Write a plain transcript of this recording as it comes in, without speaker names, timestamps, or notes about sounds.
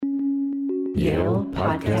Yale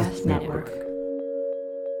Podcast Network.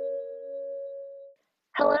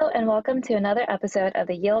 Hello and welcome to another episode of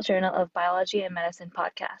the Yale Journal of Biology and Medicine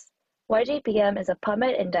podcast. YJBM is a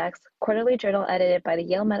PubMed Index quarterly journal edited by the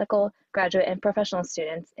Yale medical, graduate, and professional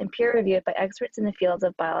students and peer-reviewed by experts in the fields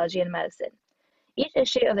of biology and medicine. Each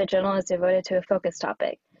issue of the journal is devoted to a focus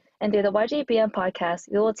topic, and through the YJBM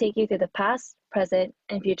podcast, we will take you through the past, present,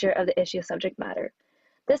 and future of the issue subject matter.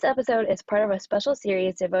 This episode is part of a special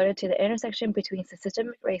series devoted to the intersection between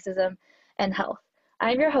systemic racism and health.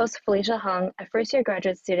 I'm your host, Felicia Hung, a first-year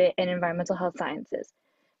graduate student in environmental health sciences.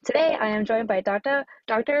 Today, I am joined by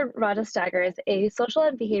Dr. Raja Staggers, a social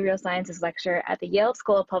and behavioral sciences lecturer at the Yale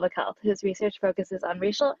School of Public Health, whose research focuses on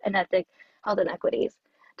racial and ethnic health inequities.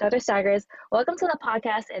 Dr. Staggers, welcome to the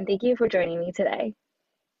podcast, and thank you for joining me today.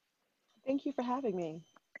 Thank you for having me.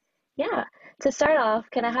 Yeah. To start off,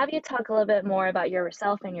 can I have you talk a little bit more about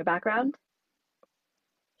yourself and your background?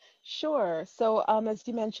 Sure. So as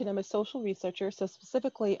you mentioned, I'm a social researcher. So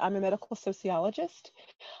specifically, I'm a medical sociologist.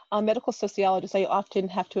 Medical sociologists, I often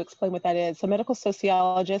have to explain what that is. So medical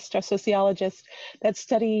sociologists are sociologists that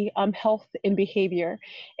study health and behavior.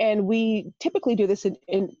 And we typically do this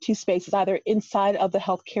in two spaces, either inside of the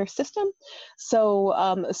healthcare system.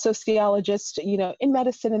 So sociologists, in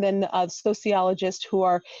medicine, and then sociologists who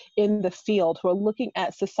are in the field, who are looking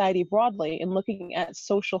at society broadly and looking at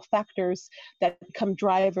social factors that become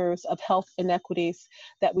drivers of health inequities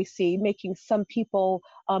that we see, making some people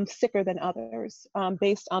sicker than others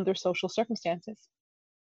based on their social circumstances.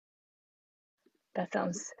 That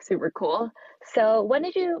sounds super cool. So when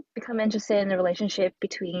did you become interested in the relationship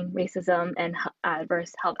between racism and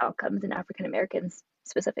adverse health outcomes in African Americans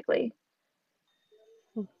specifically?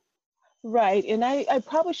 Right, and I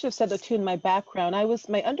probably should have said that too in my background.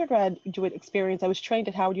 My undergraduate experience, I was trained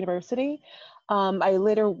at Howard University. I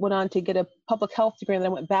later went on to get a public health degree, and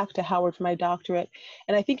then I went back to Howard for my doctorate.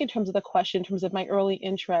 And I think in terms of the question, in terms of my early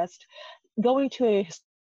interest, going to a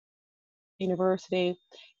university,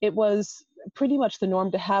 it was pretty much the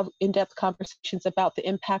norm to have in-depth conversations about the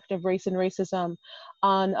impact of race and racism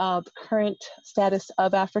on the current status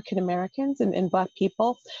of African Americans and Black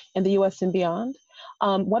people in the US and beyond.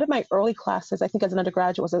 One of my early classes, I think as an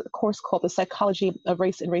undergraduate, was a course called The Psychology of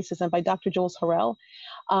Race and Racism by Dr. Jules Harrell.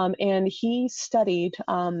 And he studied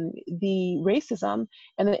the racism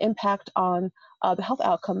and the impact on the health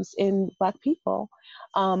outcomes in Black people.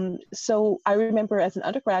 So I remember as an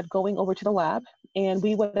undergrad going over to the lab, and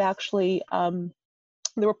we would actually,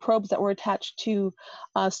 there were probes that were attached to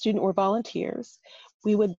student or volunteers.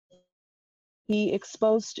 We would be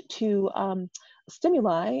exposed to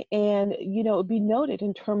stimuli, and it would be noted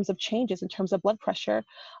in terms of changes in terms of blood pressure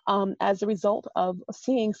as a result of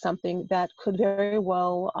seeing something that could very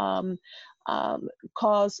well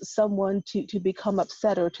cause someone to become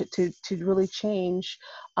upset or to really change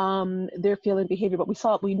their feeling behavior. But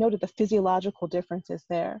we noted the physiological differences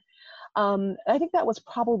there. I think that was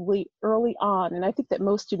probably early on, and I think that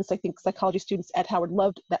most students, psychology students at Howard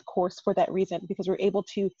loved that course for that reason, because we're able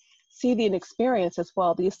to see and experience as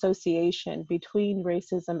well the association between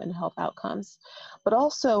racism and health outcomes. But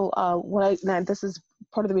also, this is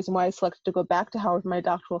part of the reason why I selected to go back to Howard for my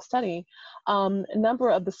doctoral study. A number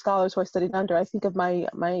of the scholars who I studied under, I think of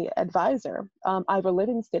my advisor, Ivor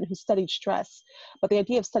Livingston, who studied stress. But the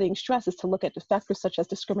idea of studying stress is to look at factors such as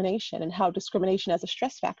discrimination and how discrimination as a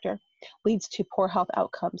stress factor leads to poor health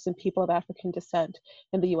outcomes in people of African descent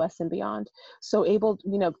in the US and beyond. So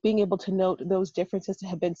being able to note those differences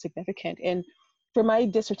have been significant. And for my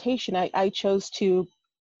dissertation, I chose to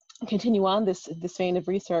continue on this vein of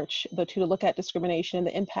research, to look at discrimination and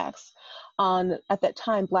the impacts on, at that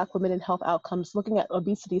time, Black women and health outcomes, looking at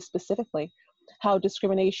obesity specifically, how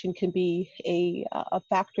discrimination can be a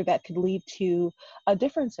factor that could lead to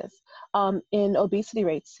differences in obesity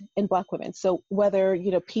rates in Black women. So whether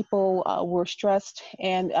people were stressed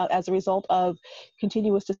and as a result of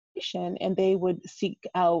continuous discrimination, and they would seek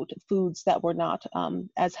out foods that were not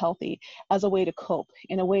as healthy as a way to cope,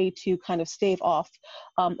 in a way to kind of stave off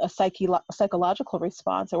a psychological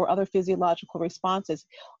response or other physiological responses,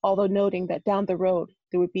 although noting that down the road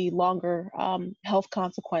there would be longer health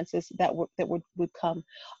consequences that would come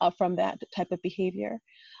from that type of behavior.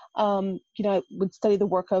 I would study the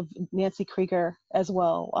work of Nancy Krieger as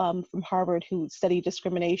well from Harvard, who studied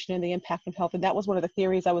discrimination and the impact of health. And that was one of the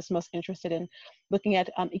theories I was most interested in, looking at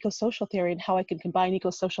ecosocial theory and how I can combine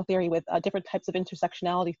ecosocial theory with different types of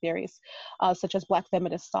intersectionality theories, such as Black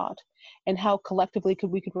feminist thought, and how collectively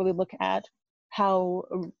we could really look at how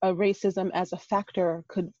racism as a factor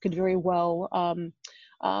could very well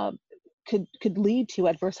could lead to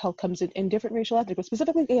adverse health outcomes in different racial ethnic, but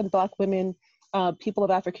specifically in Black women people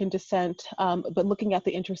of African descent, but looking at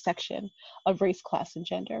the intersection of race, class, and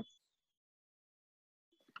gender.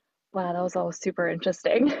 Wow, that was all super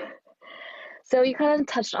interesting. So you kind of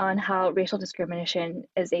touched on how racial discrimination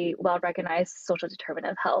is a well-recognized social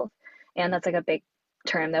determinant of health, and that's like a big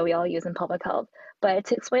term that we all use in public health. But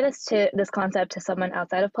to explain this concept to someone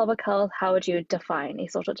outside of public health, how would you define a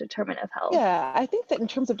social determinant of health? Yeah, I think that in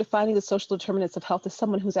terms of defining the social determinants of health as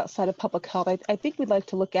someone who's outside of public health, I think we'd like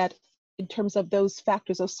to look at in terms of those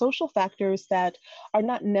factors, those social factors that are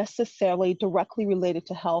not necessarily directly related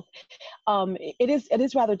to health. It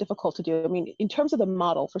is rather difficult to do. I mean, in terms of the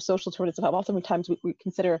model for social determinants of health, oftentimes we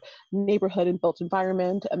consider neighborhood and built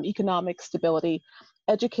environment, economic stability,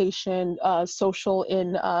 education, social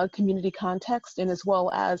in community context, and as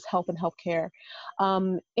well as health and healthcare.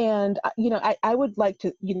 I would like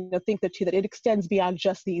to think that too that it extends beyond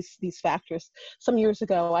just these factors. Some years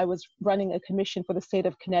ago, I was running a commission for the state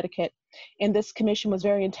of Connecticut, and this commission was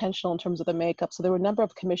very intentional in terms of the makeup. So there were a number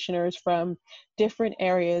of commissioners from different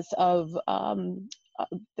areas of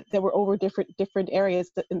that were over different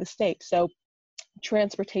areas in the state. So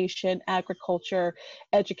transportation, agriculture,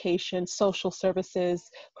 education, social services,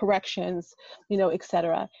 corrections, et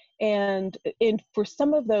cetera. And for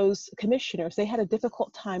some of those commissioners, they had a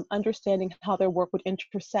difficult time understanding how their work would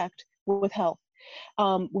intersect with health.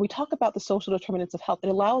 When we talk about the social determinants of health, it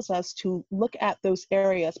allows us to look at those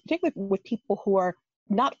areas, particularly with people who are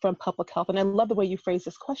not from public health. And I love the way you phrase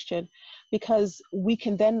this question, because we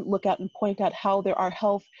can then look at and point out how there are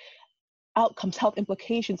health outcomes, health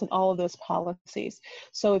implications in all of those policies.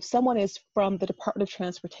 So if someone is from the Department of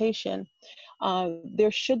Transportation,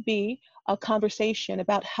 there should be a conversation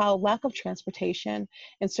about how lack of transportation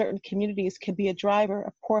in certain communities can be a driver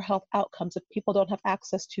of poor health outcomes if people don't have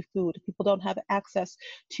access to food, if people don't have access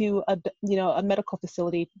to a medical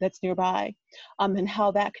facility that's nearby, and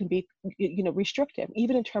how that can be restrictive,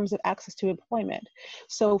 even in terms of access to employment.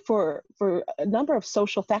 So for a number of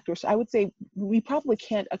social factors, I would say we probably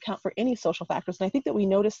can't account for any social factors, and I think that we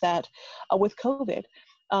noticed that with COVID.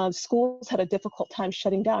 Schools had a difficult time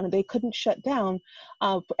shutting down, and they couldn't shut down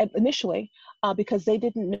initially because they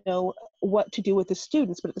didn't know what to do with the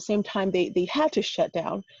students. But at the same time, they had to shut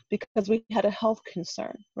down because we had a health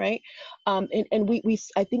concern, right? I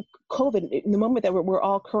think COVID, in the moment that we're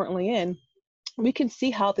all currently in, we can see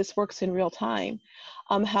how this works in real time,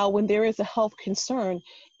 how when there is a health concern,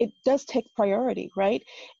 it does take priority, right?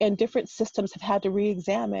 And different systems have had to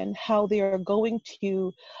re-examine how they are going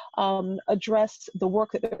to address the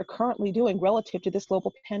work that they're currently doing relative to this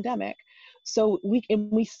global pandemic. So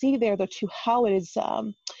we see there, though, too, how it is,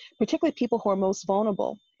 particularly people who are most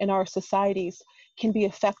vulnerable in our societies can be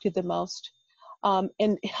affected the most.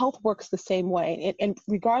 And health works the same way. And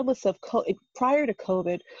regardless of prior to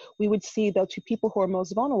COVID, we would see though to people who are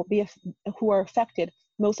most vulnerable, who are affected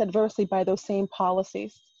most adversely by those same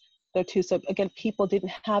policies. Though too, so again, people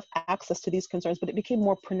didn't have access to these concerns, but it became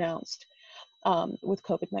more pronounced with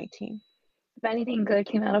COVID-19. If anything good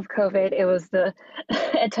came out of COVID, it was the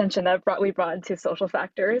attention that we brought into social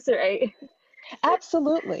factors, right?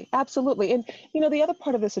 Absolutely, absolutely. And the other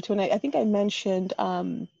part of this too, and I think I mentioned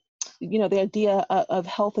the idea of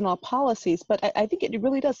health in all policies, but I think it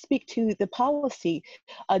really does speak to the policy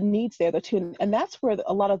needs there, too, and that's where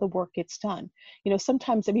a lot of the work gets done.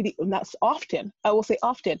 Sometimes, not often, I will say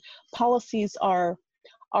often, policies are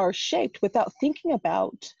shaped without thinking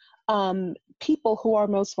about people who are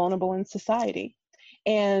most vulnerable in society.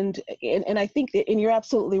 And I think that, and you're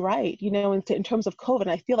absolutely right, in terms of COVID,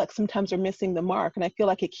 I feel like sometimes we're missing the mark, and I feel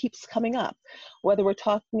like it keeps coming up, whether we're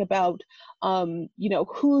talking about,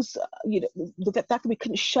 who's, the fact that we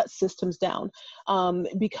couldn't shut systems down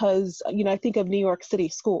because, I think of New York City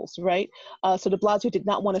schools, right? So de Blasio did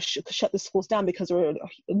not want to shut the schools down because there were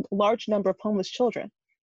a large number of homeless children,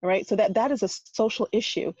 right? So that is a social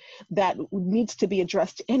issue that needs to be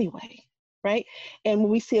addressed anyway. Right. And when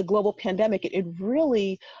we see a global pandemic, it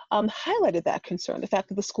really highlighted that concern, the fact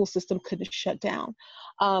that the school system couldn't shut down.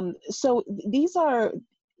 So these are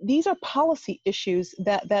policy issues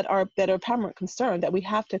that are paramount concern that we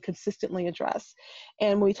have to consistently address.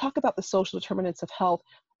 And when we talk about the social determinants of health,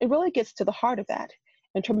 it really gets to the heart of that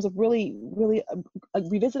in terms of really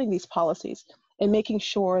revisiting these policies and making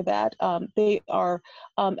sure that they are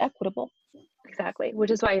equitable. Exactly, which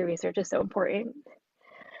is why your research is so important.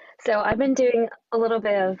 So I've been doing a little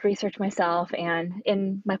bit of research myself, and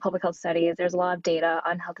in my public health studies, there's a lot of data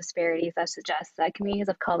on health disparities that suggest that communities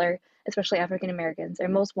of color, especially African Americans, are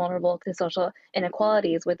most vulnerable to social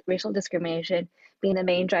inequalities, with racial discrimination being the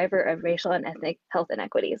main driver of racial and ethnic health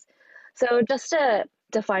inequities. So just to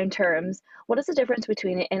defined terms, what is the difference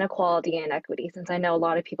between inequality and equity? Since I know a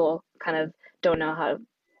lot of people kind of don't know how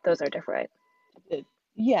those are different.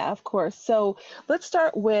 Yeah, of course. So let's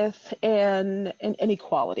start with an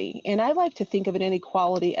inequality. And I like to think of an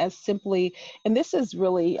inequality as simply, and this is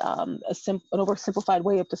really an oversimplified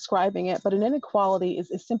way of describing it, but an inequality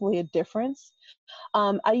is simply a difference.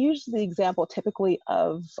 I use the example typically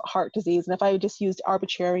of heart disease. And if I just used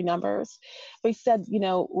arbitrary numbers, we said,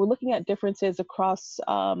 we're looking at differences across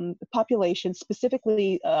the population,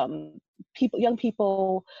 specifically young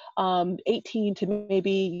people 18 to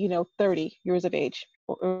maybe, 30 years of age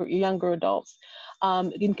or younger adults,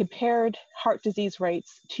 in compared heart disease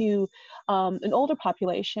rates to an older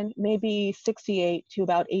population, maybe 68 to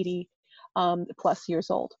about 80 plus years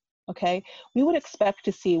old. Okay, we would expect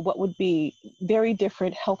to see what would be very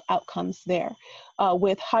different health outcomes there,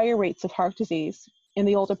 with higher rates of heart disease in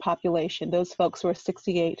the older population, those folks who are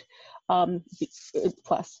 68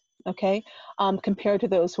 plus, okay, compared to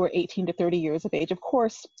those who are 18 to 30 years of age. Of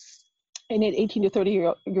course, in an 18 to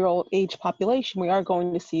 30-year-old age population, we are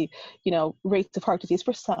going to see, rates of heart disease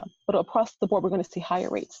for some, but across the board, we're going to see higher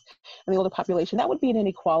rates in the older population. That would be an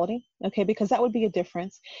inequality, okay, because that would be a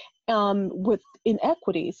difference. With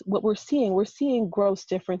inequities, what we're seeing gross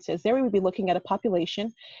differences. There we would be looking at a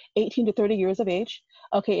population, 18 to 30 years of age,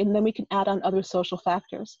 okay, and then we can add on other social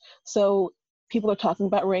factors. So people are talking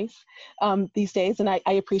about race these days, and I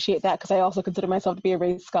appreciate that because I also consider myself to be a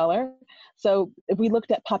race scholar. So if we looked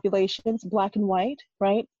at populations, Black and white,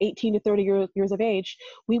 right, 18 to 30 years of age,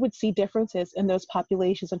 we would see differences in those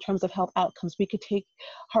populations in terms of health outcomes. We could take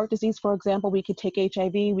heart disease, for example, we could take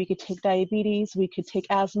HIV, we could take diabetes, we could take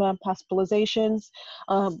asthma, hospitalizations.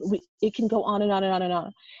 It can go on and on and on and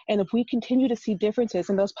on. And if we continue to see differences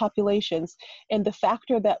in those populations, and the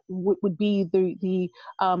factor that would be the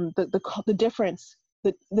difference,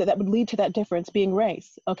 that would lead to that difference being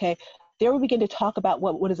race, okay, there we begin to talk about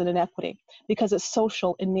what is an inequity, because it's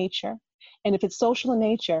social in nature. And if it's social in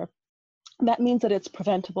nature, that means that it's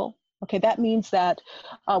preventable. Okay, that means that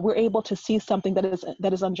we're able to see something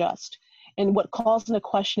that is unjust. And what calls into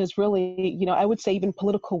question is really, I would say even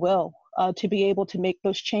political will to be able to make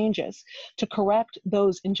those changes, to correct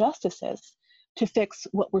those injustices, to fix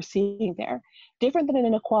what we're seeing there. Different than an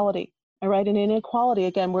inequality. All right, and in inequality,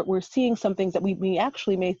 again, we're seeing some things that we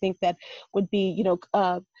actually may think that would be,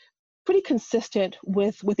 pretty consistent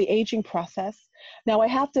with the aging process. Now,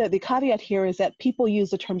 the caveat here is that people use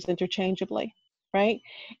the terms interchangeably, right?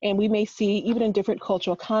 And we may see, even in different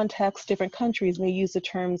cultural contexts, different countries may use the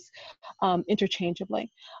terms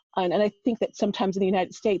interchangeably. And I think that sometimes in the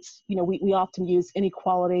United States, we often use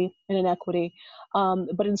inequality and inequity,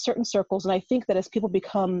 but in certain circles, and I think that as people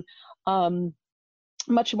become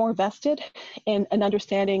much more vested in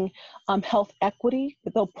understanding health equity,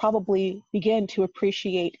 that they'll probably begin to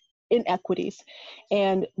appreciate inequities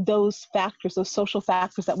and those factors, those social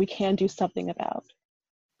factors that we can do something about.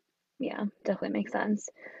 Yeah, definitely makes sense.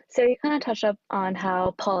 So you kind of touched up on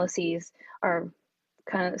how policies are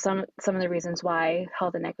kind of some of the reasons why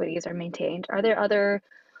health inequities are maintained. Are there other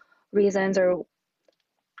reasons or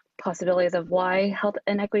possibilities of why health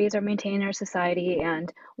inequities are maintained in our society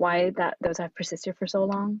and why those have persisted for so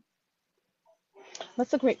long?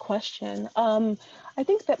 That's a great question. I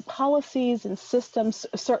think that policies and systems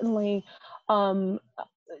certainly,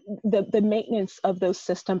 the maintenance of those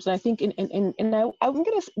systems, and I think I'm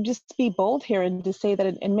going to just be bold here and to say that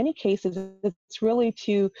in many cases it's really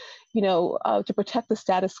to protect the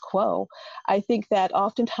status quo. I think that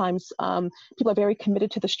oftentimes people are very committed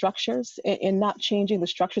to the structures and not changing the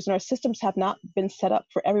structures, and our systems have not been set up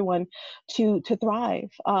for everyone to thrive,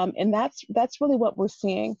 and that's really what we're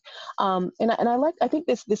seeing. I think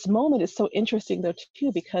this moment is so interesting though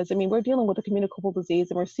too, because I mean, we're dealing with a communicable disease,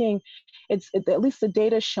 and we're seeing at least the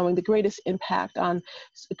data showing the greatest impact on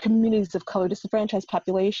communities of color, disenfranchised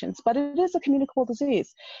populations. But it is a communicable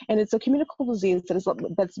disease, and it's a communicable disease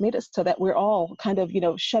that's made it so that we're all kind of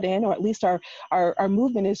shut in, or at least our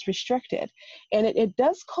movement is restricted. And it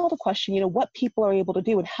does call to question what people are able to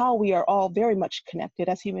do and how we are all very much connected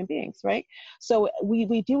as human beings, right? So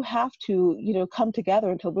we do have to come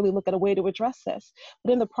together and to really look at a way to address this.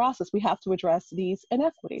 But in the process, we have to address these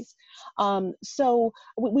inequities. So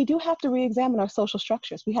we do have to re-examine our social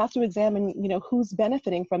structures. We have to examine, who's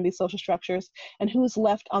benefiting from these social structures and who's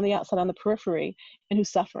left on the outside, on the periphery, and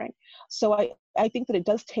who's suffering. So I think that it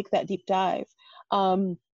does take that deep dive.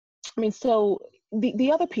 So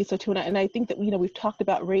the other piece or two, and I think that we've talked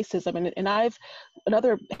about racism, and I've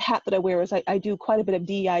another hat that I wear is I do quite a bit of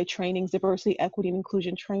DEI trainings, diversity, equity, and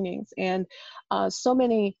inclusion trainings, and so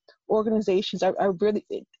many organizations are really,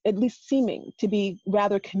 at least seeming to be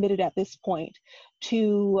rather committed at this point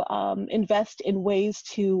to invest in ways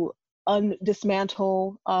to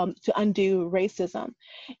dismantle, to undo racism.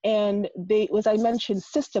 And they, as I mentioned,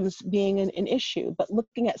 systems being an issue, but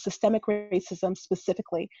looking at systemic racism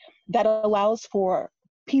specifically, that allows for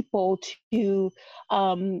people to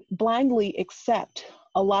blindly accept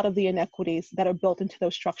a lot of the inequities that are built into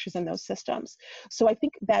those structures and those systems. So I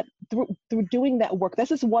think that through doing that work,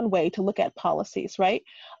 this is one way to look at policies, right?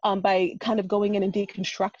 By kind of going in and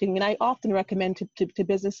deconstructing. And I often recommend to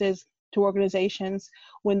businesses, to organizations,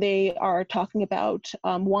 when they are talking about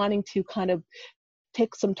wanting to kind of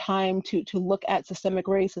take some time to look at systemic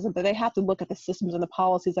racism, but they have to look at the systems and the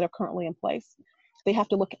policies that are currently in place. They have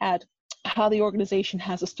to look at how the organization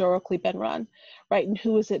has historically been run, right? And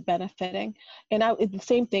who is it benefiting? And the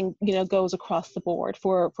same thing, goes across the board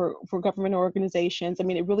for government organizations. I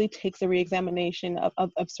mean, it really takes a reexamination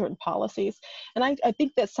of certain policies. And I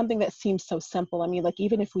think that's something that seems so simple. I mean, like,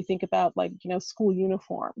 even if we think about school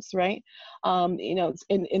uniforms, right? And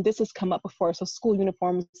this has come up before. So school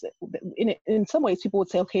uniforms, in some ways, people would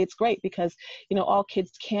say, okay, it's great because, all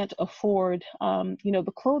kids can't afford,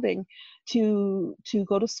 the clothing to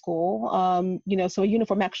go to school. So a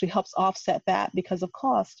uniform actually helps offset that because of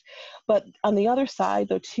cost. But on the other side,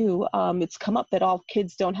 though, too, it's come up that all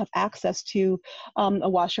kids don't have access to a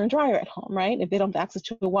washer and dryer at home, right? If they don't have access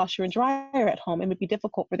to a washer and dryer at home, it would be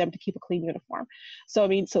difficult for them to keep a clean uniform. So, I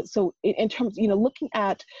mean, so in terms, looking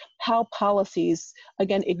at how policies,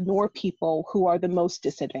 again, ignore people who are the most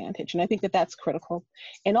disadvantaged. And I think that that's critical.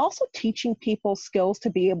 And also teaching people skills to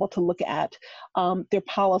be able to look at their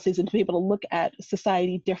policies and to be able to look at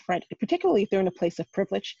society different, particularly if they're in a place of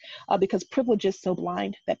privilege, because privilege is so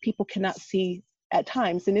blind that people cannot see at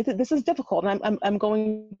times. And this is difficult. And I'm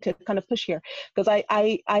going to kind of push here because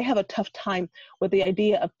I have a tough time with the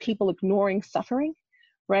idea of people ignoring suffering,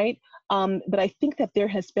 right? But I think that there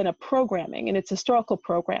has been a programming, and it's historical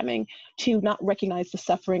programming, to not recognize the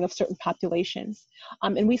suffering of certain populations.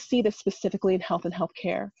 And we see this specifically in health and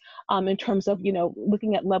healthcare, in terms of,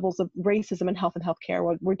 looking at levels of racism in health and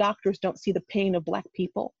healthcare, where doctors don't see the pain of Black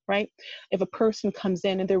people, right? If a person comes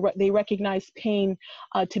in and they recognize pain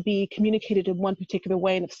to be communicated in one particular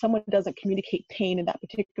way, and if someone doesn't communicate pain in that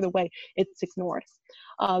particular way, it's ignored.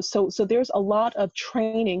 So there's a lot of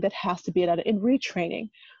training that has to be done, and retraining,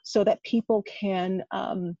 so that people can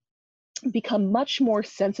become much more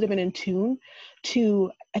sensitive and in tune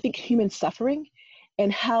to, I think, human suffering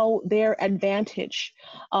and how their advantage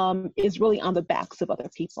is really on the backs of other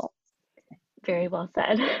people. Very well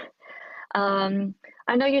said.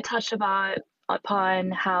 I know you touched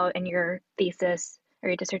upon how in your thesis or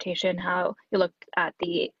your dissertation, how you looked at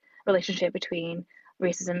the relationship between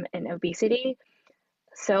racism and obesity.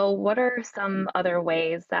 So what are some other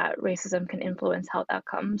ways that racism can influence health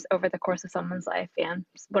outcomes over the course of someone's life, and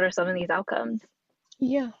what are some of these outcomes?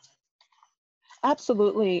 Yeah,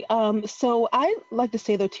 absolutely. So I like to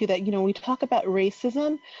say, though, too, that, we talk about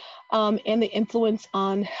racism and the influence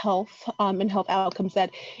on health and health outcomes,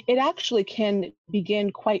 that it actually can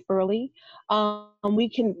begin quite early. We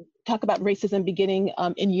can talk about racism beginning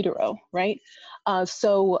in utero, right?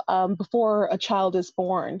 So before a child is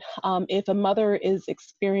born, if a mother is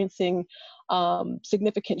experiencing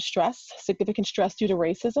significant stress due to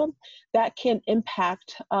racism, that can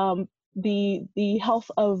impact the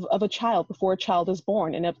health of a child before a child is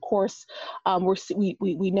born. And of course,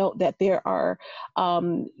 we note that there are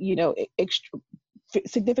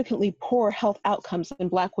significantly poor health outcomes in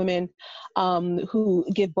Black women who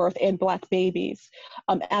give birth, and Black babies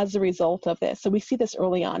as a result of this. So we see this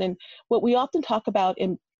early on. And what we often talk about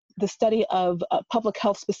in the study of public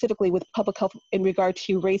health, specifically with public health in regard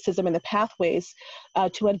to racism and the pathways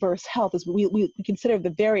to adverse health, is we consider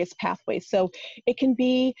the various pathways. So it can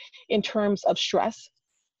be in terms of stress,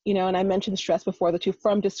 and I mentioned stress before, the two,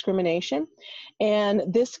 from discrimination. And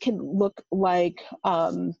this can look like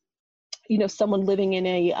someone living in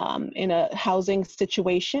a housing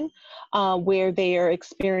situation where they are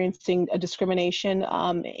experiencing a discrimination,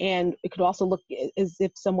 and it could also look as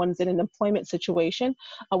if someone's in an employment situation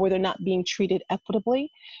where they're not being treated equitably.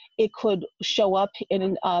 It could show up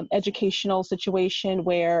in an educational situation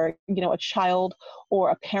where a child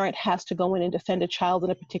or a parent has to go in and defend a child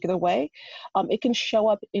in a particular way. It can show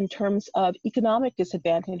up in terms of economic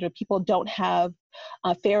disadvantage, where people don't have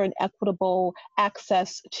fair and equitable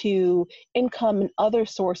access to income and other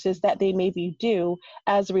sources that they may be due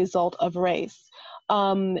as a result of race.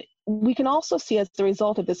 We can also see, as the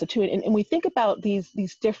result of this too, and we think about these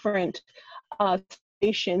different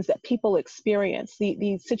that people experience,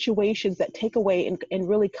 these situations that take away and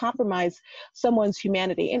really compromise someone's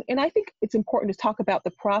humanity. And I think it's important to talk about the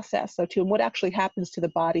process, though, too, and what actually happens to the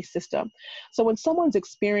body system. So when someone's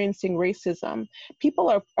experiencing racism, people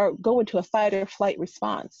are go into a fight or flight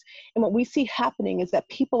response. And what we see happening is that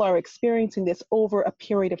people are experiencing this over a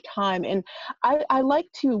period of time. And I like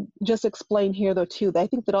to just explain here, though, too, that I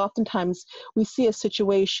think that oftentimes we see a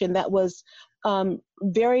situation that was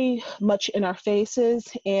very much in our faces,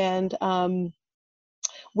 and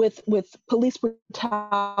with police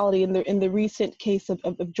brutality in the recent case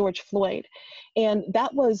of George Floyd. And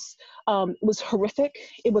that was horrific.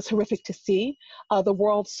 It was horrific to see. The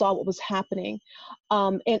world saw what was happening.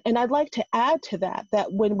 And I'd like to add to that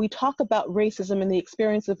when we talk about racism and the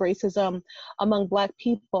experience of racism among Black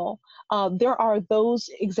people, there are those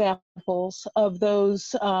examples of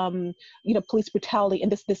those, police brutality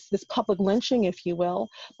and this public lynching, if you will.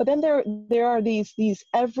 But then there are these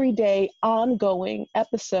everyday ongoing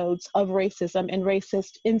episodes of racism and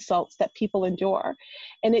racist insults that people endure.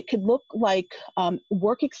 And it could look like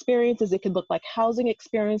work experiences, it could look like housing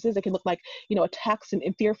experiences, it could look like, attacks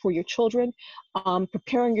and fear for your children,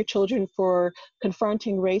 preparing your children for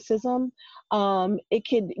confronting racism. It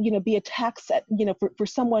could, be attacks at, for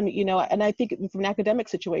someone, and I think from an academic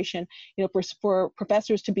situation, for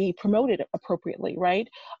professors to be promoted appropriately, right?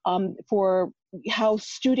 For how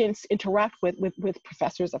students interact with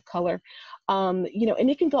professors of color, and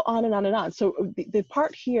it can go on and on and on. So the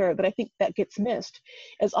part here that I think that gets missed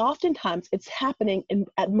is oftentimes it's happening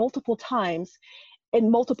at multiple times, in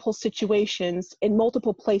multiple situations, in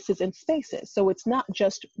multiple places and spaces. So it's not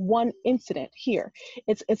just one incident here.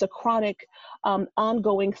 It's a chronic,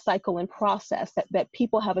 ongoing cycle and process that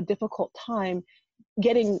people have a difficult time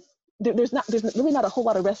getting. There's really not a whole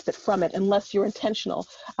lot of respite from it unless you're intentional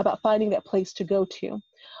about finding that place to go to.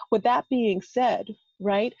 With that being said,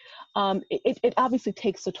 right, it obviously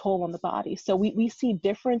takes a toll on the body. So we see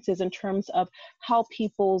differences in terms of how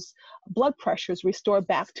people's blood pressures restore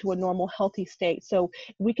back to a normal, healthy state. So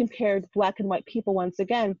we compared Black and white people once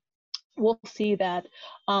again. We'll see that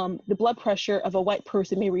the blood pressure of a white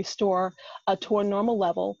person may restore to a normal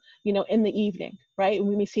level, in the evening, right? And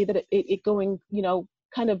we may see that it going,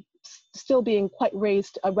 kind of still being quite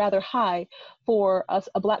raised rather high for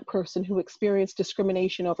a Black person who experienced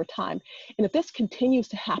discrimination over time. And if this continues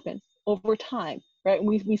to happen over time, right,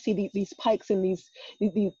 we see these spikes and these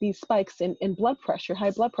spikes in blood pressure,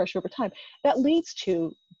 high blood pressure over time, that leads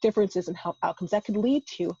to differences in health outcomes. That could lead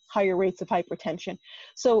to higher rates of hypertension.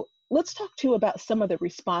 So let's talk too about some of the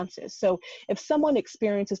responses. So if someone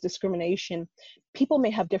experiences discrimination, people may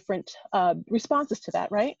have different responses to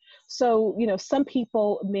that, right? So, some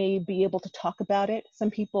people may be able to talk about it. Some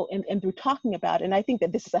people, and through talking about it, and I think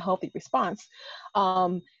that this is a healthy response,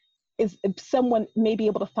 is if someone may be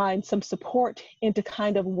able to find some support and to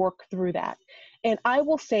kind of work through that. And I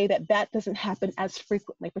will say that doesn't happen as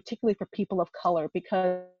frequently, particularly for people of color,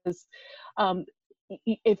 because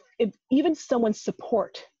if even someone's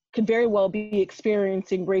support could very well be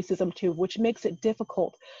experiencing racism too, which makes it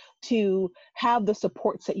difficult to have the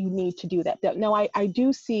supports that you need to do that. Now, I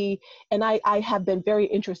do see, and I have been very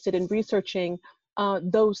interested in researching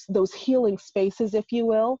those healing spaces, if you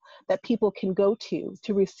will, that people can go to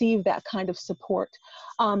receive that kind of support.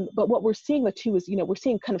 But what we're seeing too is, we're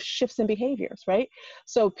seeing kind of shifts in behaviors, right?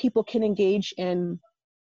 So people can engage in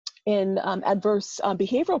adverse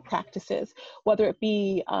behavioral practices, whether it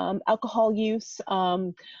be alcohol use,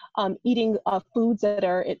 eating foods that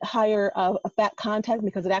are at higher fat content,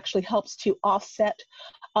 because it actually helps to offset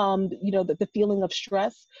the feeling of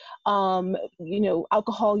stress,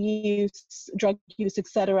 alcohol use, drug use,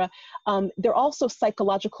 etc. They're also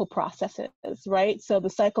psychological processes, right? So the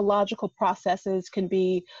psychological processes can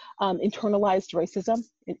be internalized racism,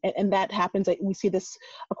 and that happens. We see this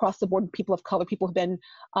across the board. People of color, people have been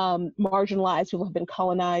marginalized, people have been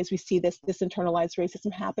colonized. We see this internalized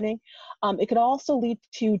racism happening. It could also lead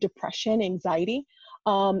to depression, anxiety,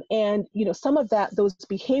 and some of those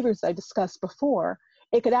behaviors I discussed before.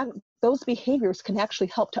 Those behaviors can actually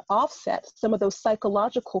help to offset some of those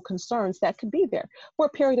psychological concerns that could be there for a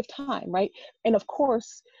period of time, right? And of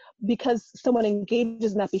course, because someone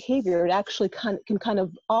engages in that behavior, it actually can kind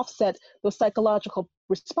of offset those psychological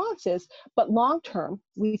responses, but long-term,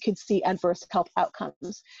 we could see adverse health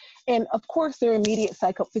outcomes. And of course, there are immediate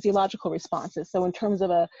psychophysiological responses. So in terms of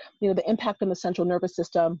the impact on the central nervous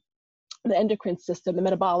system, the endocrine system, the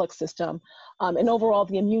metabolic system, and overall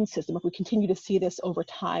the immune system if we continue to see this over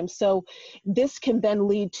time. So this can then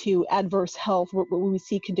lead to adverse health where we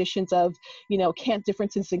see conditions of,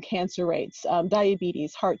 differences in cancer rates,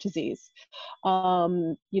 diabetes, heart disease,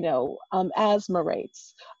 asthma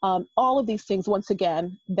rates, all of these things, once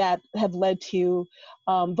again, that have led to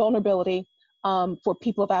vulnerability for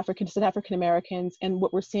people of African descent, African Americans, and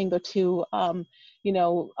what we're seeing though too,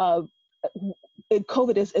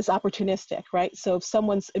 COVID is opportunistic, right? So if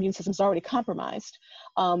someone's immune system is already compromised,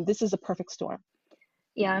 this is a perfect storm.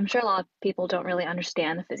 Yeah, I'm sure a lot of people don't really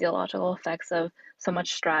understand the physiological effects of so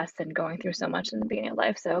much stress and going through so much in the beginning of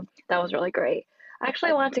life. So that was really great.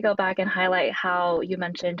 Actually, I wanted to go back and highlight how you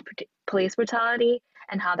mentioned police brutality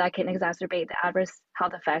and how that can exacerbate the adverse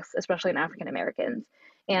health effects, especially in African Americans.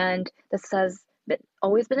 And this has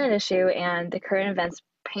always been an issue, and the current events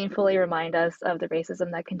painfully remind us of the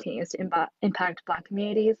racism that continues to impact Black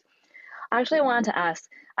communities. Actually, I wanted to ask,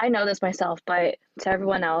 I know this myself, but to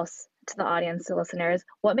everyone else, to the audience, to listeners,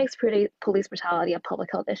 what makes police brutality a public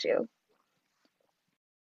health issue?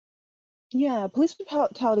 Yeah, police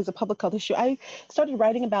brutality is a public health issue. I started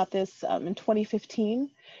writing about this in 2015,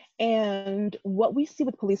 and what we see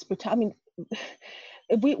with police brutality,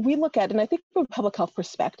 if we look at, and I think from a public health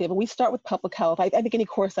perspective, and we start with public health, I think any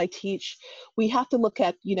course I teach, we have to look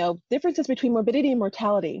at, differences between morbidity and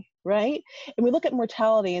mortality, right? And we look at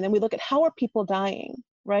mortality, and then we look at how are people dying,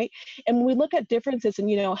 right? And when we look at differences in,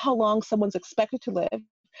 how long someone's expected to live,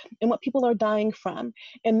 and what people are dying from.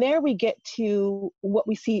 And there we get to what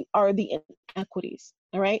we see are the inequities,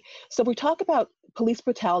 all right? So we talk about police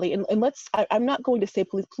brutality, and I'm not going to say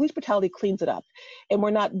police brutality cleans it up, and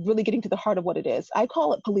we're not really getting to the heart of what it is. I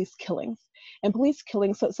call it police killings. And police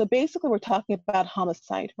killings, so basically we're talking about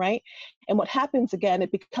homicide, right? And what happens, again,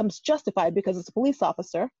 it becomes justified because it's a police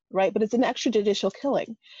officer, right? But it's an extrajudicial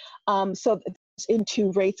killing. So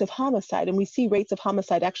into rates of homicide, and we see rates of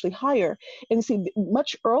homicide actually higher and see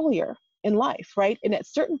much earlier in life, right? And at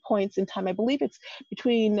certain points in time, I believe it's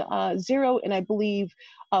between 0 and I believe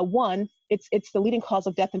 1, it's the leading cause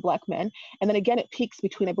of death in Black men. And then again, it peaks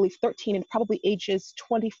between, I believe, 13 and probably ages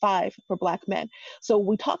 25 for Black men. So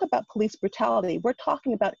we talk about police brutality, we're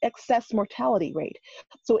talking about excess mortality rate.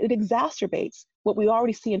 So it exacerbates what we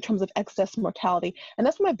already see in terms of excess mortality. And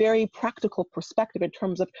that's from a very practical perspective in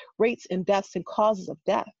terms of rates and deaths and causes of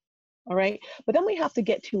death. All right. But then we have to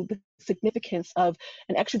get to the significance of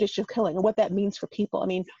an extrajudicial killing and what that means for people. I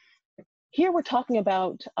mean, here we're talking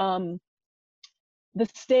about the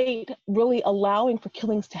state really allowing for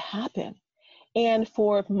killings to happen, and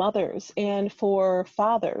for mothers and for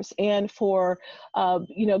fathers and for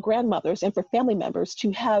grandmothers and for family members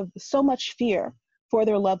to have so much fear for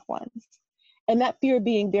their loved ones. And that fear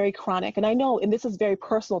being very chronic. And I know, and this is very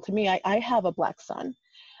personal to me, I have a Black son.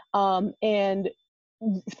 And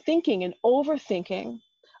thinking and overthinking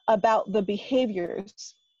about the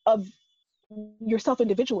behaviors of yourself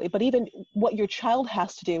individually, but even what your child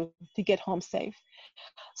has to do to get home safe.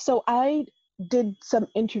 So I did some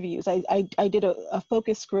interviews. I did a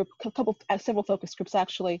focus group, several focus groups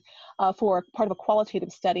actually, for part of a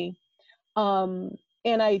qualitative study. And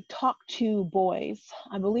I talked to boys.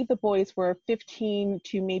 I believe the boys were 15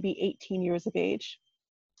 to maybe 18 years of age.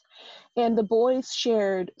 And the boys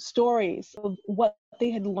shared stories of what they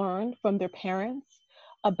had learned from their parents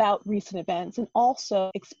about recent events, and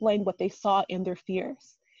also explained what they saw in their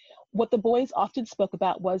fears. What the boys often spoke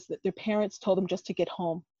about was that their parents told them just to get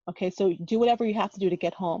home. Okay, so do whatever you have to do to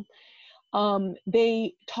get home.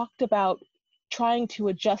 They talked about trying to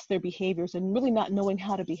adjust their behaviors and really not knowing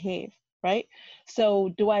how to behave, right?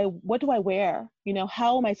 So what do I wear?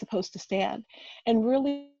 How am I supposed to stand? And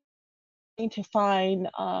really to find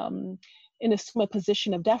and assume a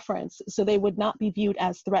position of deference so they would not be viewed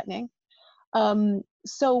as threatening.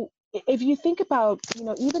 So if you think about,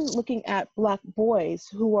 even looking at Black boys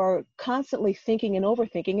who are constantly thinking and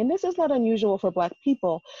overthinking, and this is not unusual for Black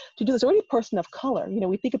people to do this, or any person of color,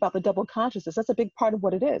 we think about the double consciousness, that's a big part of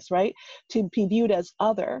what it is, right? To be viewed as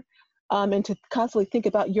other, and to constantly think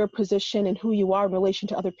about your position and who you are in relation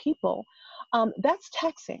to other people. That's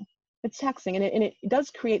taxing. It's taxing, and it does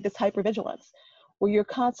create this hypervigilance where you're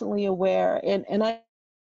constantly aware. And I,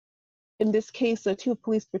 in this case, too,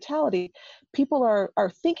 police brutality, people are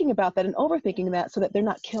thinking about that and overthinking that so that they're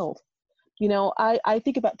not killed. I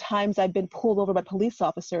think about times I've been pulled over by police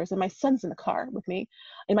officers, and my son's in the car with me,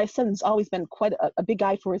 and my son's always been quite a big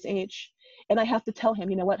guy for his age. And I have to tell him,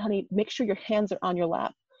 what, honey, make sure your hands are on your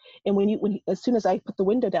lap. And as soon as I put the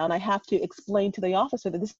window down, I have to explain to the officer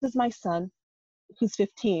that this is my son, who's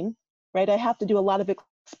 15, right? I have to do a lot of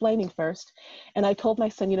explaining first. And I told my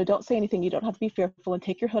son, don't say anything. You don't have to be fearful, and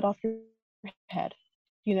take your hood off your head,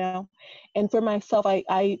 you know? And for myself,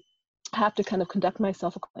 I have to kind of conduct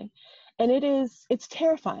myself accordingly. And it's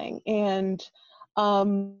terrifying. And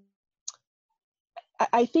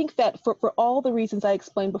I think that for all the reasons I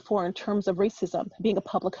explained before in terms of racism being a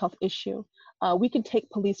public health issue, we can take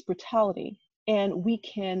police brutality and we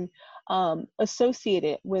can associate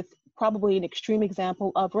it with probably an extreme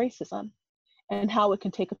example of racism and how it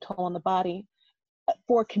can take a toll on the body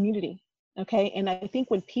for a community. Okay, and I think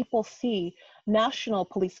when people see national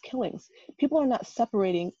police killings, people are not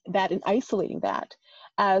separating that and isolating that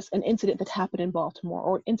as an incident that happened in Baltimore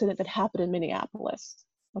or an incident that happened in Minneapolis.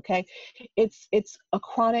 Okay, it's a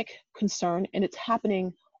chronic concern and it's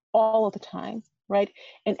happening all of the time, right?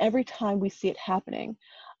 And every time we see it happening,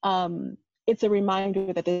 it's a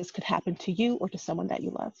reminder that this could happen to you or to someone that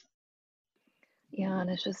you love. Yeah, and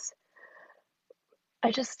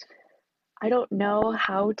I don't know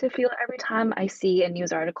how to feel every time I see a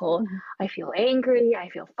news article. Mm-hmm. I feel angry, I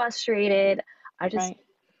feel frustrated. Right.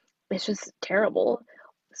 It's just terrible.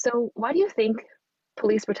 So, why do you think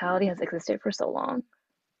police brutality has existed for so long?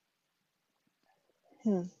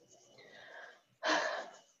 Hmm.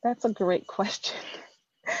 That's a great question.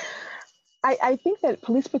 I think that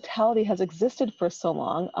police brutality has existed for so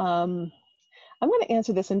long. I'm going to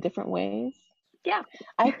answer this in different ways. Yeah.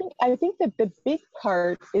 I think that the big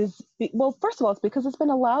part is, well, first of all, it's because it's been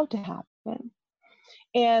allowed to happen.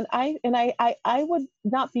 And I would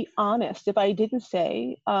not be honest if I didn't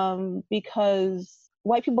say because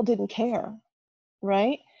white people didn't care,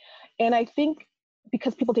 right? And I think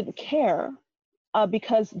because people didn't care,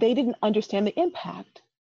 because they didn't understand the impact,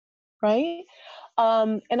 right?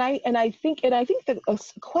 And I think that a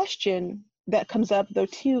question that comes up though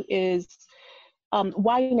too is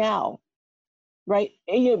why now, right?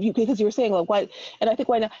 And, because you were saying like why, and I think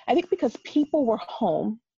why now? I think because people were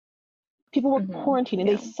home, people were quarantined, and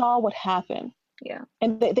they Yeah. saw what happened, Yeah.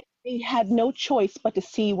 and they had no choice but to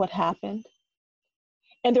see what happened,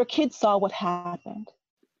 and their kids saw what happened.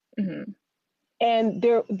 Mm-hmm. And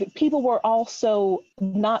the people were also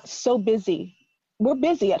not so busy. We're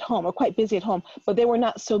busy at home, or quite busy at home, but they were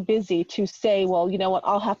not so busy to say, well, you know what,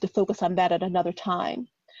 I'll have to focus on that at another time.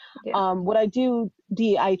 Yeah. When I do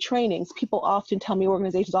DEI trainings,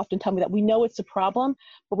 organizations often tell me that we know it's a problem,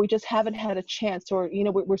 but we just haven't had a chance, or, you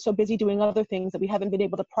know, we're so busy doing other things that we haven't been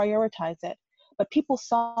able to prioritize it. But people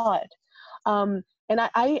saw it. And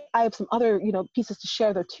I have some other, you know, pieces to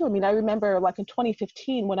share there too. I mean, I remember like in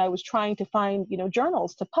 2015 when I was trying to find, you know,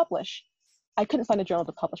 journals to publish, I couldn't find a journal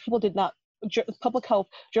to publish. Public health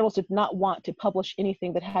journals did not want to publish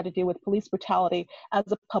anything that had to do with police brutality as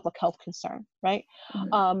a public health concern, right?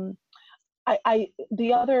 Mm-hmm.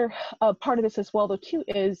 The other part of this as well, though, too,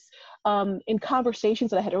 is in conversations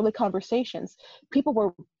that I had, early conversations, people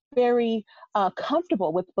were very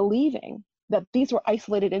comfortable with believing that these were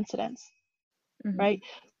isolated incidents, Mm-hmm. right?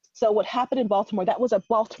 So what happened in Baltimore, that was a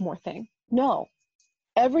Baltimore thing. No,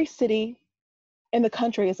 every city in the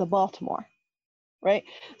country is a Baltimore, right?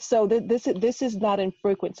 So this is not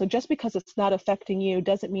infrequent. So just because it's not affecting you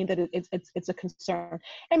doesn't mean that it's a concern.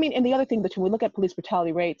 I mean, and the other thing that when we look at police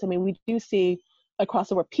brutality rates, I mean, we do see across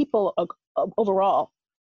the board people overall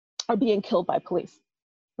are being killed by police,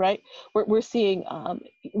 right? We're seeing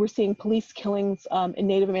police killings in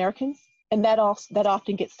Native Americans, and that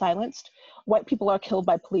often gets silenced. White people are killed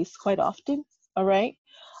by police quite often. All right.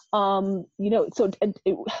 You know, so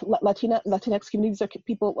Latinx communities are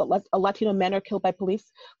Latino men are killed by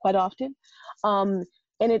police quite often.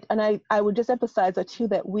 I would just emphasize that too,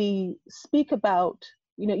 that we speak about,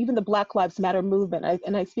 you know, even the Black Lives Matter movement.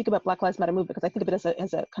 I speak about Black Lives Matter movement because I think of it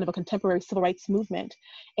as a kind of a contemporary civil rights movement.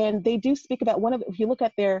 And they do speak about if you look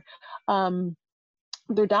at their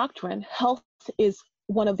doctrine, health is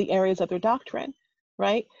one of the areas of their doctrine,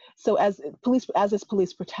 right? So as is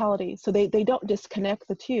police brutality. So they don't disconnect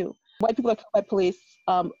the two. White people are killed by police.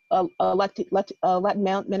 Latin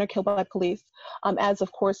men are killed by police, as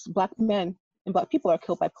of course Black men and Black people are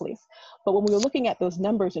killed by police. But when we were looking at those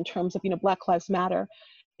numbers in terms of, you know, Black Lives Matter,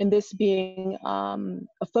 and this being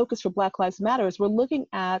a focus for Black Lives Matter, is we're looking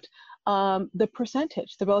at the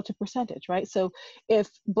percentage, the relative percentage, right? So if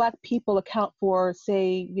Black people account for,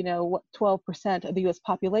 say, you know, 12% of the US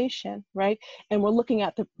population, right? And we're looking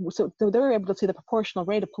at so they're able to see the proportional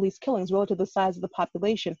rate of police killings relative to the size of the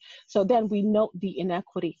population. So then we note the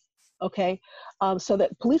inequity okay? So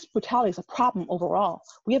that police brutality is a problem overall.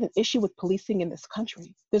 We have an issue with policing in this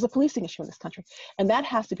country. There's a policing issue in this country, and that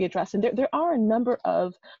has to be addressed. And there are a number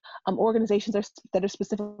of organizations that are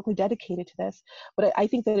specifically dedicated to this, but I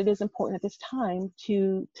think that it is important at this time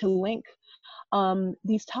to link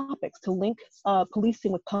these topics, to link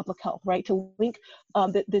policing with public health, right? To link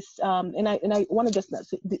and I want to just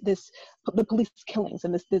the police killings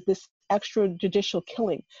and this extrajudicial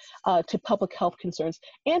killing to public health concerns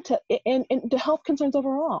and to health concerns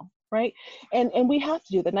overall, right? And we have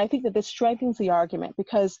to do that. And I think that this strengthens the argument,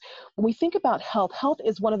 because when we think about health, health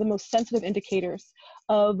is one of the most sensitive indicators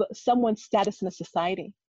of someone's status in a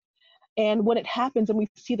society. And when it happens and we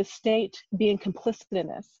see the state being complicit in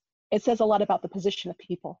this, it says a lot about the position of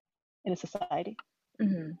people in a society.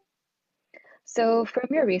 Mm-hmm. So from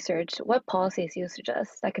your research, what policies do you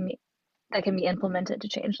suggest that can be implemented to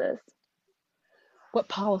change this? What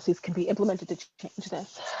policies can be implemented to change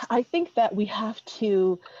this? I think that we have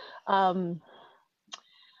to,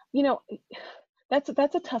 that's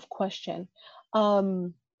a tough question.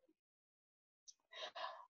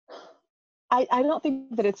 I don't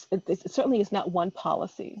think that it certainly is not one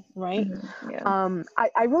policy, right? Mm-hmm. Yeah.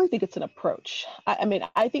 I really think it's an approach. I mean,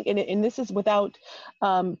 I think, and this is without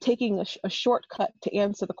taking a shortcut to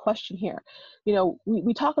answer the question here.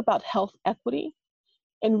 We talk about health equity,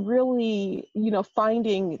 and really,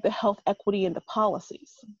 finding the health equity in the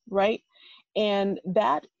policies, right? And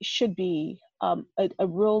that should be a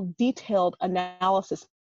real detailed analysis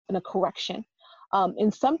and a correction.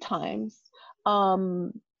 And sometimes,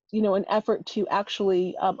 an effort to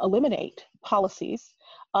actually eliminate policies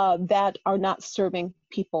that are not serving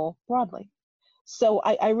people broadly. So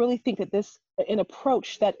I really think that an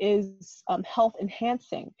approach that is health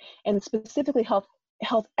enhancing, and specifically health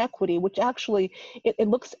equity, which actually it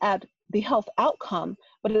looks at the health outcome,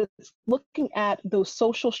 but it's looking at those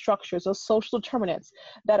social structures, those social determinants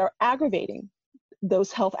that are aggravating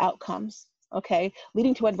those health outcomes, okay,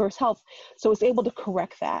 leading to adverse health. So it's able to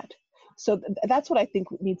correct that. So that's what I think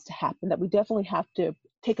needs to happen, that we definitely have to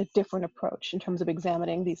take a different approach in terms of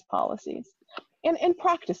examining these policies and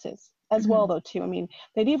practices as well, though, too. I mean,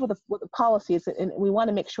 the idea with the policies, and we want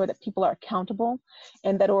to make sure that people are accountable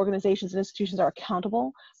and that organizations and institutions are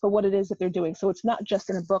accountable for what it is that they're doing. So it's not just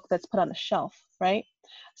in a book that's put on a shelf, right?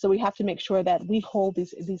 So we have to make sure that we hold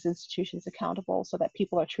these institutions accountable so that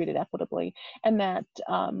people are treated equitably, and that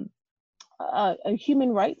human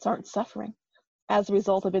rights aren't suffering as a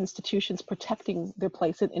result of institutions protecting their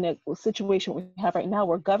place in a situation we have right now,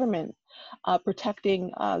 where government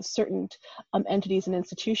protecting certain entities and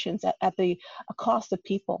institutions at the cost of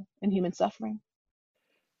people and human suffering.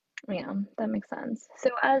 Yeah, that makes sense. So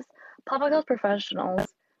as public health professionals,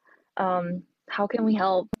 how can we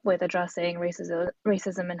help with addressing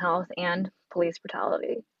racism in health and police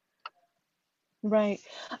brutality? Right.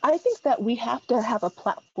 I think that we have to have a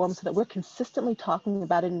platform so that we're consistently talking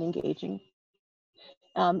about it and engaging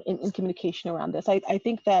in communication around this. I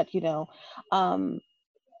think that, for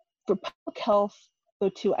public health, though,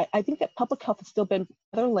 too, I think that public health has still been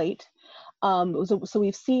rather late. So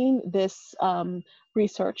we've seen this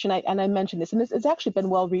research, and I mentioned this, and it's actually been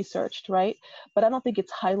well researched, right? But I don't think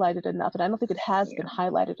it's highlighted enough, and I don't think it has been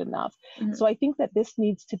highlighted enough. Mm-hmm. So I think that this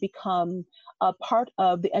needs to become a part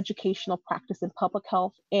of the educational practice in public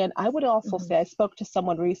health. And I would also say, I spoke to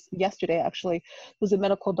someone yesterday, actually, who's a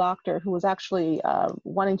medical doctor who was actually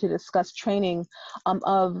wanting to discuss training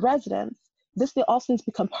of residents. This also needs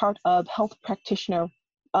to become part of health practitioner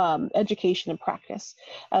education and practice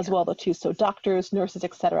as well, though, too. So doctors, nurses,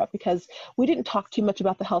 et cetera, because we didn't talk too much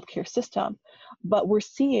about the healthcare system, but we're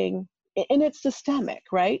seeing, and it's systemic,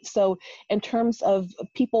 right? So in terms of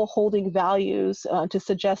people holding values to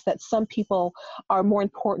suggest that some people are more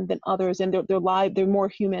important than others, and they're more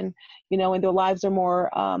human, and their lives are more,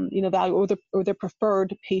 valuable, or their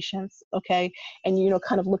preferred patients, okay? And,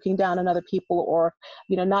 kind of looking down on other people, or,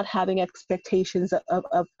 not having expectations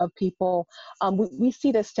of people. We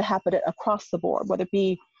see this to happen across the board, whether it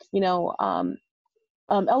be,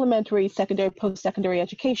 elementary, secondary, post-secondary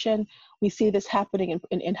education. We see this happening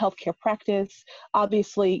in healthcare practice.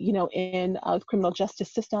 Obviously, in criminal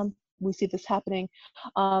justice system, we see this happening.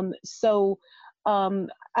 So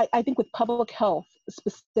I think with public health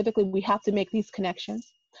specifically, we have to make these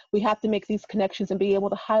connections. We have to make these connections and be able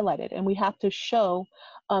to highlight it. And we have to show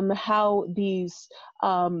how these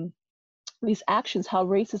actions, how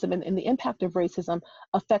racism and the impact of racism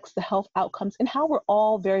affects the health outcomes, and how we're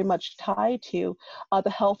all very much tied to the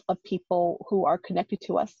health of people who are connected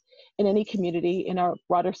to us in any community in our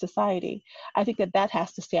broader society. I think that that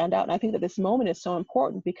has to stand out. And I think that this moment is so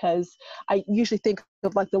important because I usually think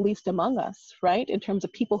of like the least among us, right? In terms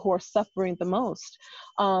of people who are suffering the most.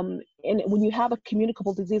 And when you have a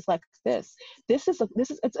communicable disease like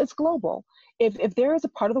it's global. If there is a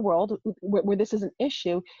part of the world where this is an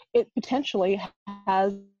issue, it potentially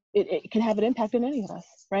has, it can have an impact on any of us,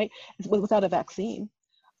 right? Without a vaccine.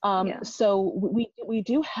 So we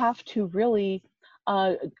do have to really,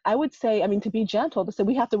 I would say, I mean, to be gentle, to say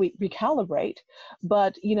we have to recalibrate,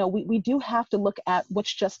 but we do have to look at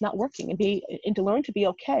what's just not working and to learn to be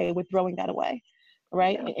okay with throwing that away,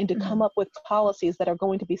 right? And to come up with policies that are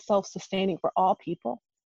going to be self-sustaining for all people.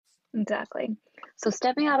 Exactly. So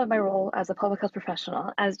stepping out of my role as a public health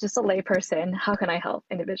professional, as just a layperson, how can I help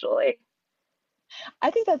individually? I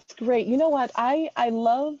think that's great. You know what? What I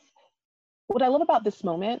love about this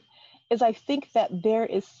moment is I think that there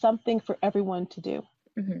is something for everyone to do.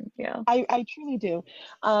 Yeah. I truly do.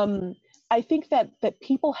 I think that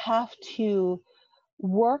people have to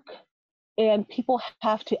work and people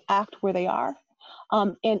have to act where they are,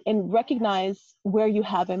 and recognize where you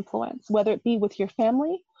have influence, whether it be with your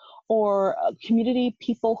family or community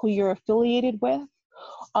people who you're affiliated with.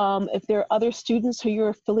 If there are other students who you're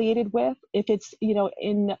affiliated with, if it's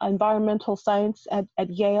in environmental science at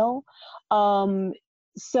Yale.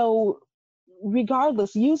 So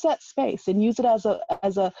regardless, use that space and use it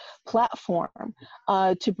as a platform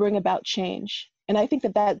to bring about change. And I think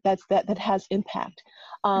that has impact.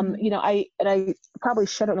 I probably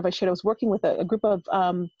I don't know if I shared. I was working with a group of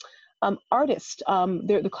artists.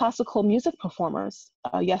 They're the classical music performers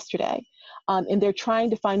yesterday, and they're trying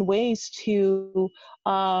to find ways to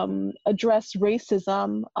address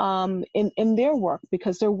racism in their work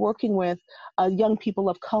because they're working with young people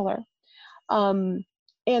of color. And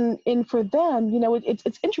for them,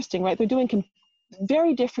 it's interesting, right? They're doing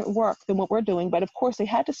very different work than what we're doing, but of course they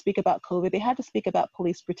had to speak about COVID. They had to speak about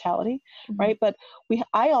police brutality, right? But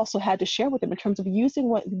I also had to share with them in terms of using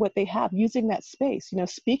what they have, using that space,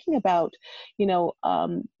 speaking about,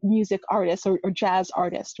 music artists or jazz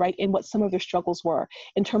artists, right? And what some of their struggles were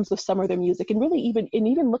in terms of some of their music, and really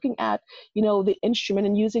even looking at, the instrument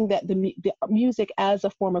and using the music as a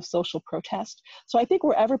form of social protest. So I think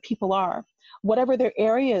wherever people are, whatever their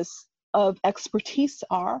areas of expertise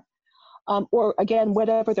are, or again,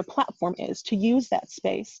 whatever their platform is, to use that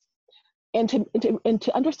space and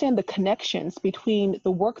to understand the connections between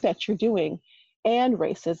the work that you're doing and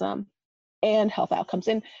racism and health outcomes.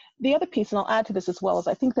 And the other piece, and I'll add to this as well, is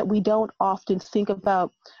I think that we don't often think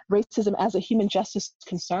about racism as a human justice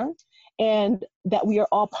concern and that we are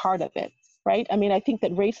all part of it, right? I mean, I think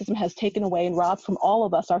that racism has taken away and robbed from all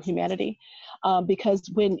of us our humanity, because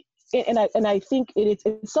I think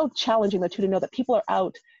it's so challenging to know that people are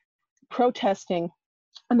out protesting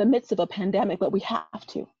in the midst of a pandemic, but we have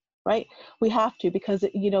to, right? We have to, because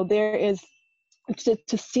there is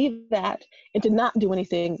to see that and to not do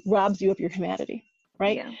anything robs you of your humanity,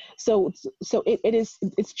 right? Yeah. So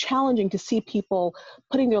it's challenging to see people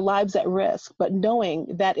putting their lives at risk, but knowing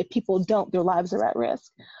that if people don't, their lives are at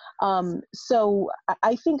risk. So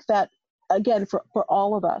I think that, again, for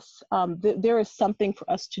all of us, there is something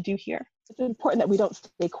for us to do here. It's important that we don't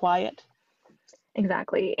stay quiet.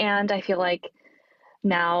 Exactly. And I feel like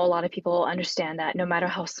now a lot of people understand that no matter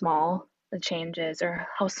how small the change is, or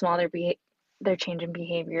how small their change in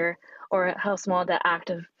behavior, or how small the act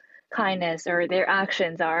of kindness or their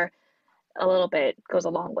actions are, a little bit goes a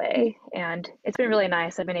long way. And it's been really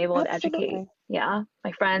nice. I've been able to educate,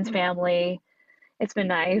 my friends, family. It's been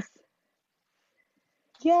nice.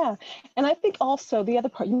 Yeah. And I think also the other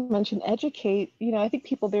part you mentioned, educate, I think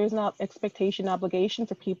there's not expectation, obligation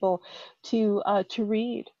for people to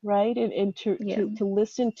read, right? And to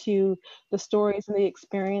listen to the stories and the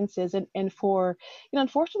experiences, and for,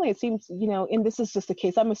 unfortunately it seems, and this is just the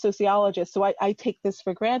case, I'm a sociologist, so I take this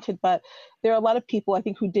for granted, but there are a lot of people I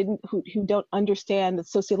think who don't understand the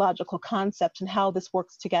sociological concepts and how this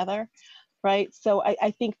works together, right? So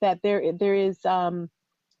I think that there is,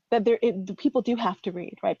 people do have to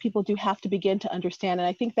read, right? People do have to begin to understand. And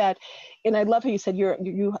I think that, and I love how you said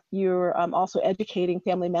you're also educating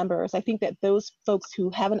family members. I think that those folks who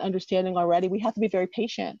have an understanding already, we have to be very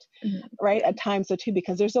patient, right? At times so too,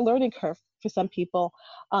 because there's a learning curve for some people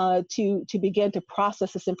to begin to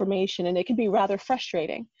process this information, and it can be rather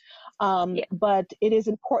frustrating. But it is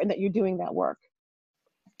important that you're doing that work.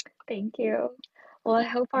 Thank you. Well, I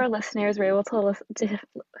hope our listeners were able to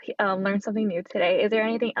learn something new today. Is there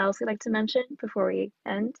anything else you'd like to mention before we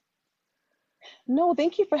end? No,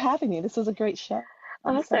 thank you for having me. This was a great show.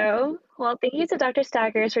 Also, well, thank you to Dr.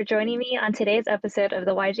 Staggers for joining me on today's episode of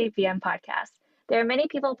the YJBM podcast. There are many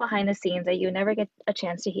people behind the scenes that you never get a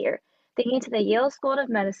chance to hear. Thank you to the Yale School of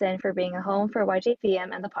Medicine for being a home for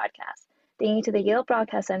YJBM and the podcast. Thank you to the Yale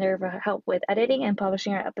Broadcast Center for help with editing and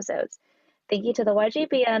publishing our episodes. Thank you to the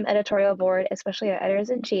YJBM editorial board, especially our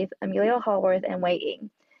editors-in-chief, Emilio Hallworth and Wei Ying.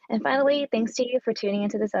 And finally, thanks to you for tuning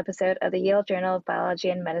into this episode of the Yale Journal of Biology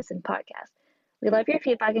and Medicine podcast. We love your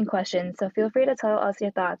feedback and questions, so feel free to tell us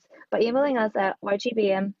your thoughts by emailing us at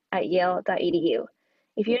ygbm@yale.edu.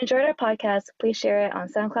 If you enjoyed our podcast, please share it on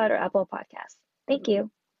SoundCloud or Apple Podcasts. Thank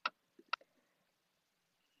you.